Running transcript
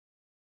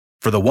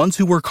For the ones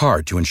who work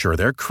hard to ensure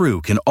their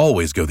crew can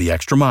always go the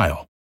extra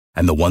mile,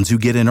 and the ones who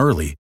get in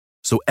early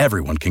so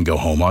everyone can go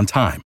home on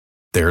time,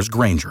 there's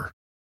Grainger,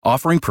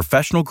 offering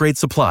professional-grade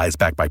supplies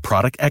backed by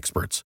product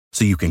experts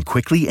so you can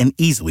quickly and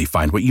easily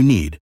find what you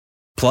need.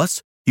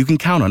 Plus, you can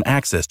count on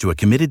access to a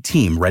committed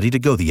team ready to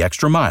go the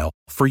extra mile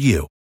for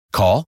you.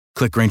 Call,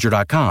 click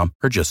Grainger.com,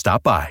 or just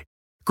stop by.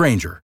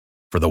 Grainger,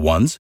 for the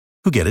ones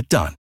who get it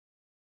done.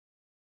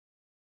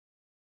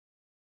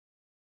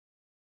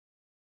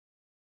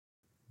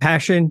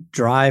 Passion,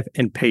 drive,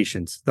 and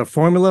patience. The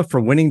formula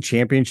for winning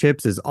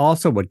championships is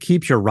also what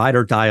keeps your ride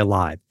or die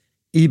alive.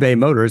 eBay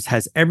Motors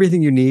has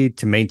everything you need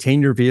to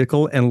maintain your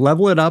vehicle and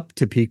level it up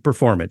to peak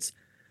performance.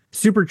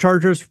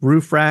 Superchargers,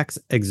 roof racks,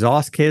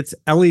 exhaust kits,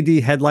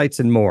 LED headlights,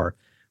 and more.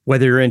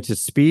 Whether you're into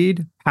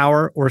speed,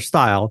 power, or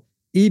style,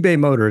 eBay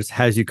Motors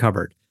has you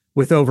covered.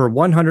 With over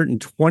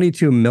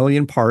 122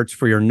 million parts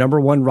for your number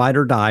one ride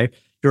or die,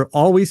 you'll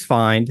always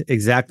find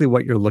exactly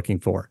what you're looking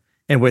for.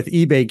 And with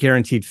eBay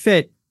Guaranteed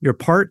Fit, your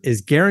part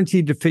is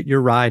guaranteed to fit your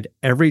ride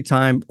every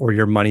time or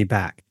your money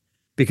back.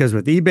 Because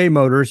with eBay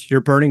Motors, you're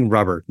burning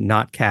rubber,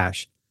 not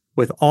cash.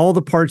 With all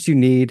the parts you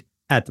need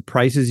at the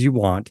prices you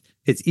want,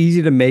 it's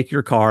easy to make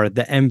your car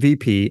the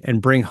MVP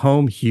and bring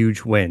home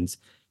huge wins.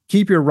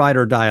 Keep your ride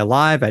or die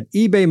alive at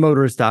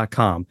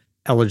ebaymotors.com.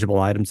 Eligible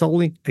items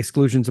only.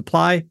 Exclusions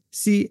apply.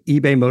 See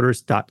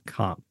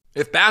ebaymotors.com.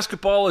 If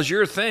basketball is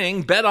your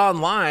thing,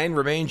 BetOnline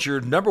remains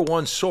your number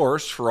one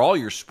source for all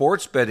your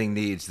sports betting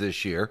needs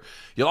this year.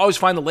 You'll always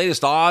find the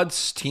latest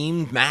odds,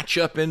 team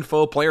matchup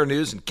info, player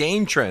news, and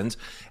game trends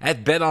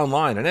at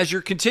BetOnline. And as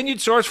your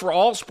continued source for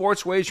all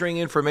sports wagering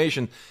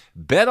information,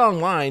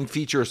 BetOnline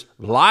features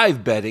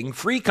live betting,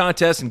 free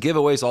contests, and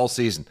giveaways all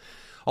season.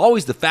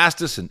 Always the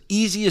fastest and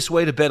easiest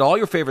way to bet all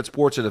your favorite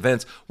sports and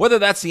events, whether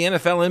that's the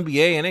NFL,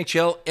 NBA,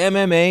 NHL,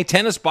 MMA,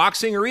 tennis,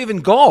 boxing, or even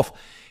golf.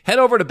 Head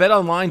over to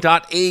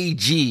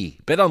betonline.ag,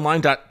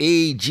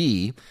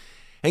 betonline.ag,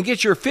 and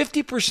get your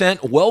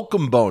 50%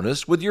 welcome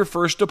bonus with your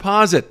first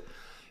deposit.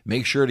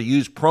 Make sure to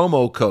use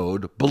promo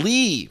code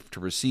BELIEVE to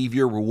receive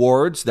your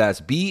rewards.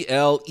 That's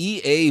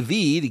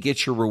BLEAV to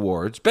get your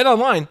rewards.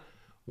 BetOnline,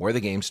 where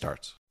the game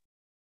starts.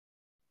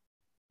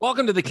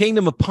 Welcome to the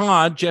Kingdom of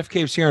Pod. Jeff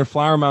Caves here in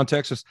Flower Mound,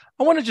 Texas.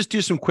 I want to just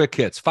do some quick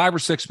hits, 5 or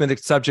 6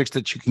 minute subjects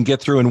that you can get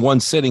through in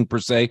one sitting per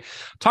se.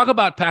 Talk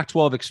about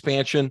Pac-12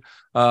 expansion,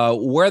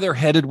 where they're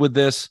headed with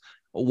this,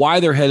 why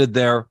they're headed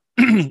there,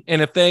 and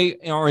if they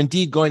are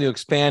indeed going to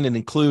expand and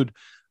include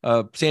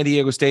San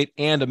Diego State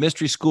and a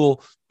mystery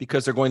school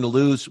because they're going to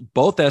lose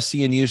both SC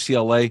and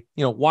UCLA.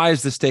 You know, why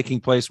is this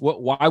taking place?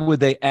 Why would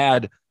they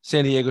add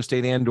San Diego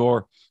State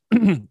and/or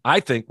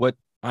I think what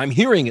I'm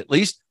hearing at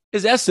least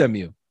is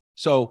SMU.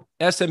 So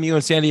SMU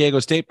and San Diego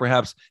State,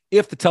 perhaps,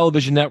 if the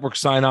television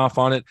networks sign off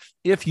on it,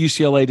 if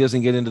UCLA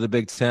doesn't get into the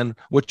Big Ten,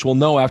 which we'll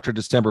know after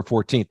December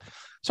 14th.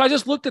 So I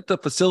just looked at the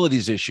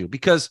facilities issue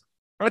because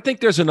I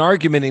think there's an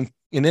argument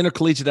in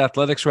intercollegiate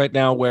athletics right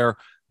now where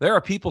there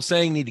are people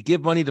saying you need to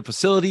give money to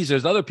facilities.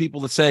 There's other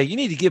people that say you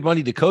need to give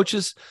money to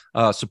coaches,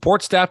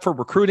 support staff for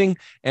recruiting,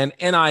 and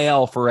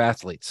NIL for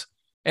athletes.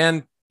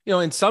 And you know,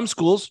 in some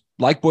schools,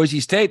 like Boise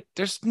State,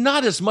 there's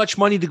not as much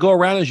money to go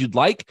around as you'd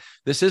like.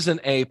 This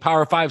isn't a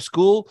Power 5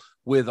 school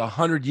with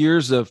 100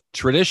 years of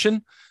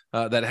tradition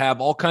that have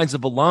all kinds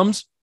of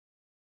alums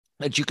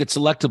that you could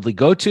selectively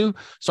go to.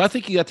 So I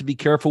think you have to be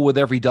careful with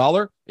every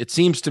dollar. It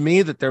seems to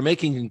me that they're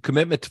making a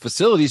commitment to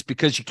facilities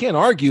because you can't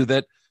argue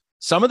that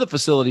some of the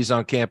facilities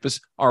on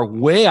campus are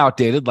way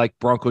outdated, like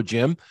Bronco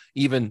Gym,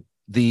 even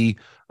the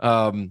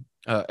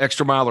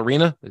Extra Mile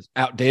Arena is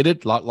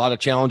outdated. A lot of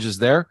challenges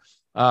there.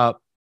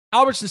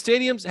 Albertson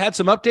Stadium's had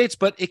some updates,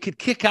 but it could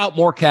kick out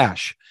more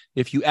cash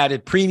if you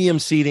added premium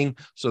seating,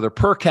 so their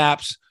per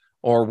caps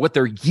or what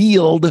their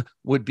yield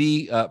would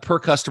be per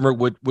customer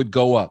would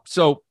go up.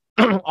 So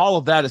all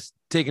of that is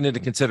taken into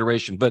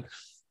consideration. But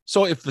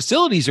so if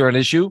facilities are an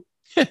issue,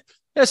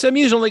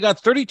 SMU's only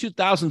got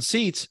 32,000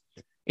 seats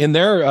in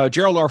their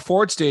Gerald R.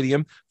 Ford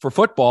Stadium for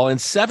football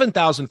and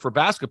 7,000 for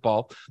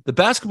basketball. The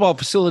basketball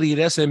facility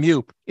at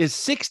SMU is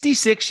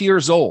 66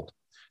 years old.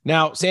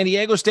 Now, San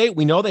Diego State,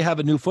 we know they have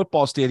a new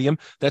football stadium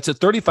that's at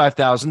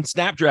 35,000.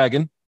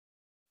 Snapdragon,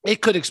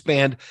 it could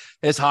expand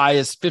as high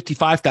as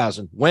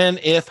 55,000. When,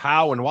 if,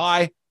 how, and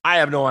why, I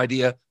have no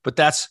idea, but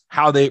that's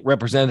how they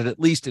represent it, at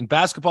least in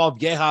basketball.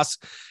 Viejas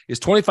is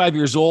 25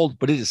 years old,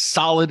 but it is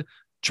solid,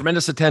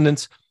 tremendous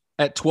attendance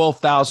at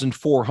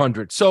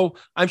 12,400. So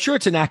I'm sure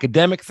it's an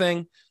academic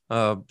thing.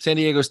 San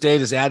Diego State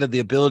has added the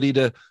ability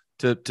to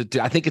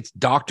I think it's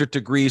doctorate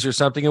degrees or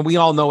something. And we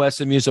all know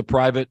SMU is a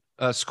private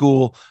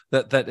school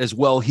that is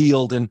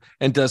well-heeled and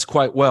does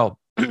quite well.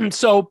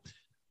 So,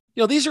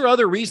 you know, these are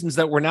other reasons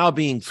that we're now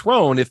being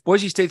thrown. If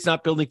Boise State's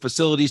not building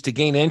facilities to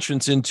gain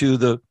entrance into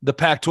the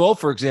Pac-12,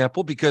 for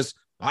example, because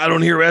I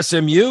don't hear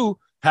SMU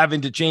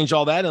having to change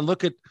all that. And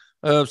look at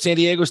San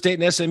Diego State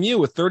and SMU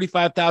with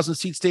 35,000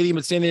 seat stadium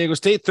at San Diego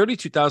State,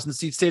 32,000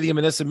 seat stadium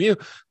at SMU.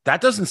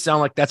 That doesn't sound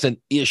like that's an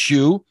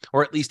issue,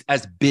 or at least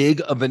as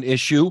big of an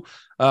issue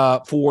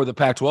for the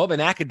Pac-12.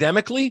 And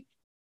academically,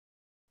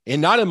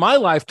 And not in my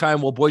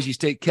lifetime will Boise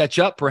State catch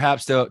up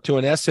perhaps to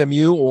an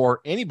SMU or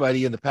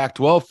anybody in the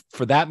Pac-12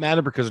 for that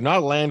matter, because they're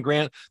not a land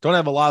grant, don't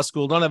have a law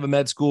school, don't have a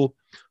med school.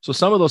 So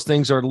some of those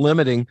things are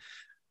limiting.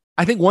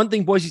 I think one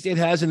thing Boise State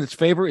has in its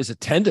favor is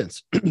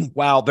attendance.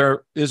 While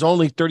there is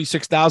only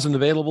 36,000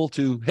 available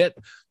to hit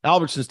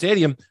Albertson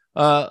Stadium,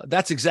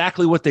 that's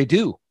exactly what they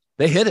do.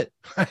 They hit it,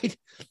 right?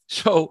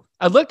 So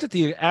I looked at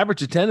the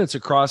average attendance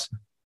across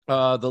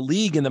the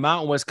league in the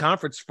Mountain West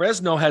Conference.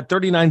 Fresno had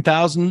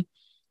 39,000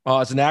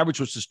 as an average,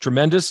 which is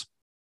tremendous.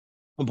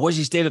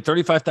 Boise State at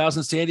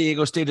 35,000, San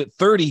Diego State at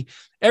 30.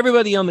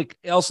 Everybody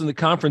else in the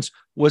conference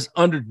was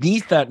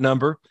underneath that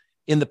number.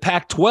 In the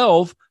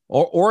Pac-12,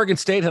 Oregon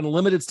State had a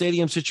limited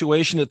stadium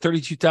situation at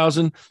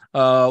 32,000.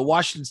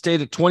 Washington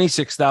State at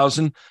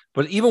 26,000.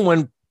 But even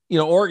when,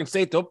 Oregon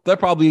State, they're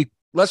probably,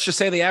 let's just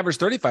say they average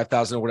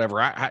 35,000 or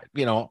whatever.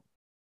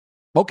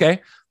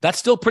 Okay, that's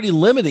still pretty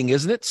limiting,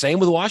 isn't it? Same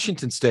with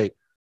Washington State.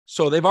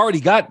 So they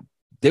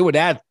would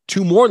add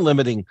 2 more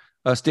limiting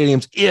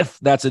stadiums if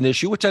that's an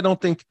issue, which I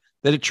don't think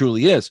that it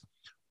truly is.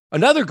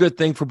 Another good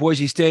thing for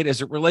Boise State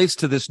as it relates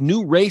to this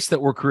new race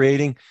that we're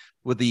creating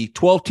with the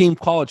 12-team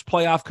college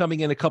playoff coming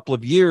in a couple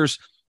of years,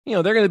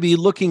 they're going to be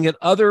looking at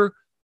other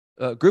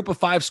group of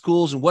 5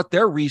 schools and what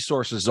their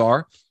resources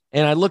are.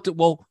 And I looked at,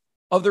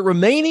 of the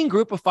remaining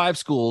group of 5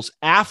 schools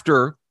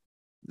after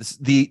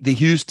the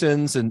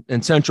Houstons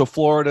and Central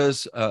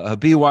Florida's,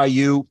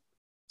 BYU,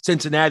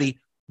 Cincinnati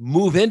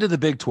move into the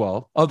Big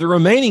 12, of the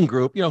remaining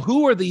group,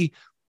 who are the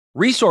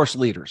resource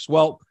leaders?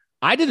 Well,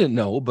 I didn't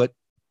know, but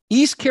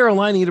East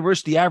Carolina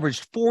University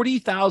averaged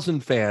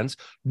 40,000 fans.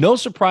 No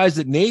surprise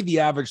that Navy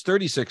averaged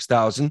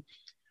 36,000. A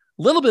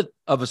little bit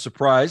of a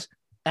surprise,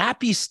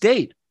 Appy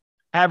State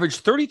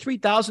averaged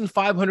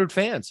 33,500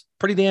 fans.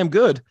 Pretty damn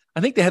good.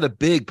 I think they had a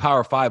big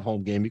Power 5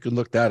 home game. You can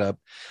look that up.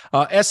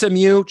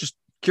 SMU, just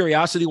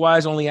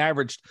curiosity-wise, only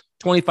averaged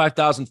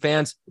 25,000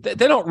 fans. They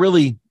don't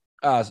really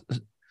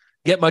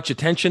get much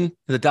attention in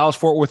the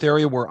Dallas-Fort Worth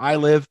area where I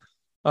live.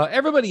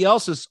 Everybody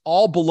else is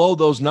all below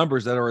those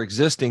numbers that are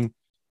existing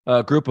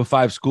group of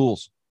 5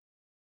 schools.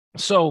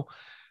 So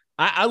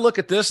I look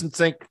at this and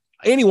think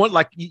anyone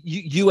like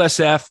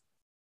USF,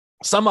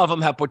 some of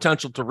them have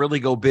potential to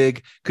really go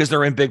big because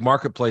they're in big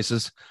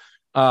marketplaces.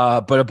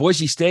 But at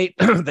Boise State,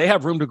 they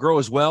have room to grow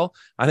as well.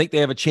 I think they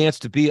have a chance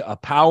to be a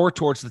power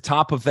towards the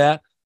top of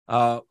that.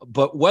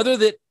 But whether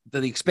the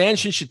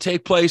expansion should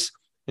take place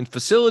in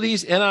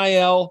facilities,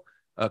 NIL,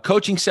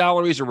 coaching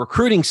salaries, or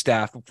recruiting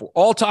staff, if we're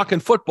all talking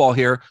football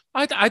here,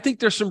 I think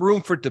there's some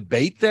room for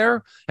debate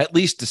there, at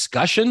least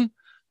discussion.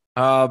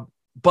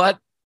 But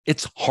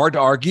it's hard to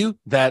argue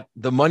that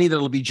the money that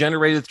will be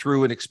generated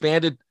through an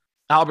expanded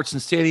Albertson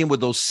Stadium with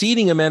those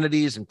seating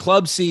amenities and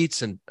club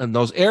seats and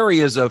those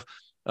areas of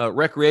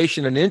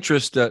recreation and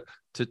interest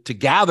to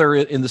gather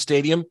in the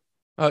stadium,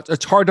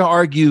 it's hard to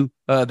argue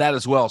that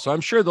as well. So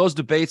I'm sure those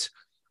debates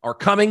are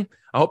coming.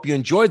 I hope you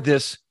enjoyed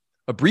this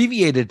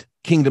abbreviated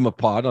Kingdom of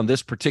Pod on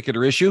this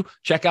particular issue.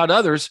 Check out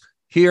others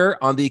here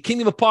on the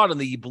Kingdom of Pod on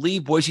the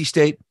Believe Boise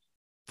State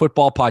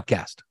Football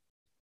Podcast.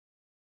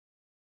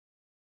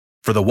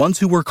 For the ones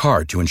who work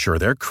hard to ensure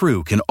their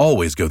crew can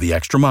always go the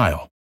extra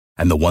mile,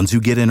 and the ones who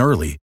get in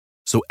early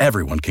so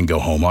everyone can go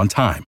home on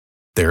time,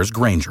 there's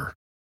Grainger,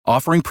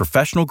 offering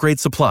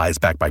professional-grade supplies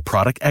backed by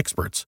product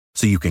experts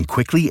so you can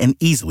quickly and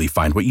easily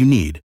find what you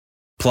need.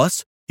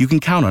 Plus, you can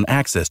count on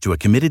access to a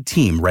committed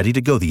team ready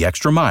to go the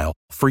extra mile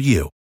for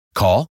you.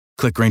 Call,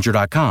 click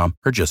Grainger.com,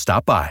 or just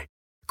stop by.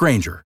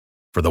 Grainger,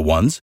 for the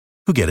ones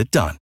who get it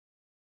done.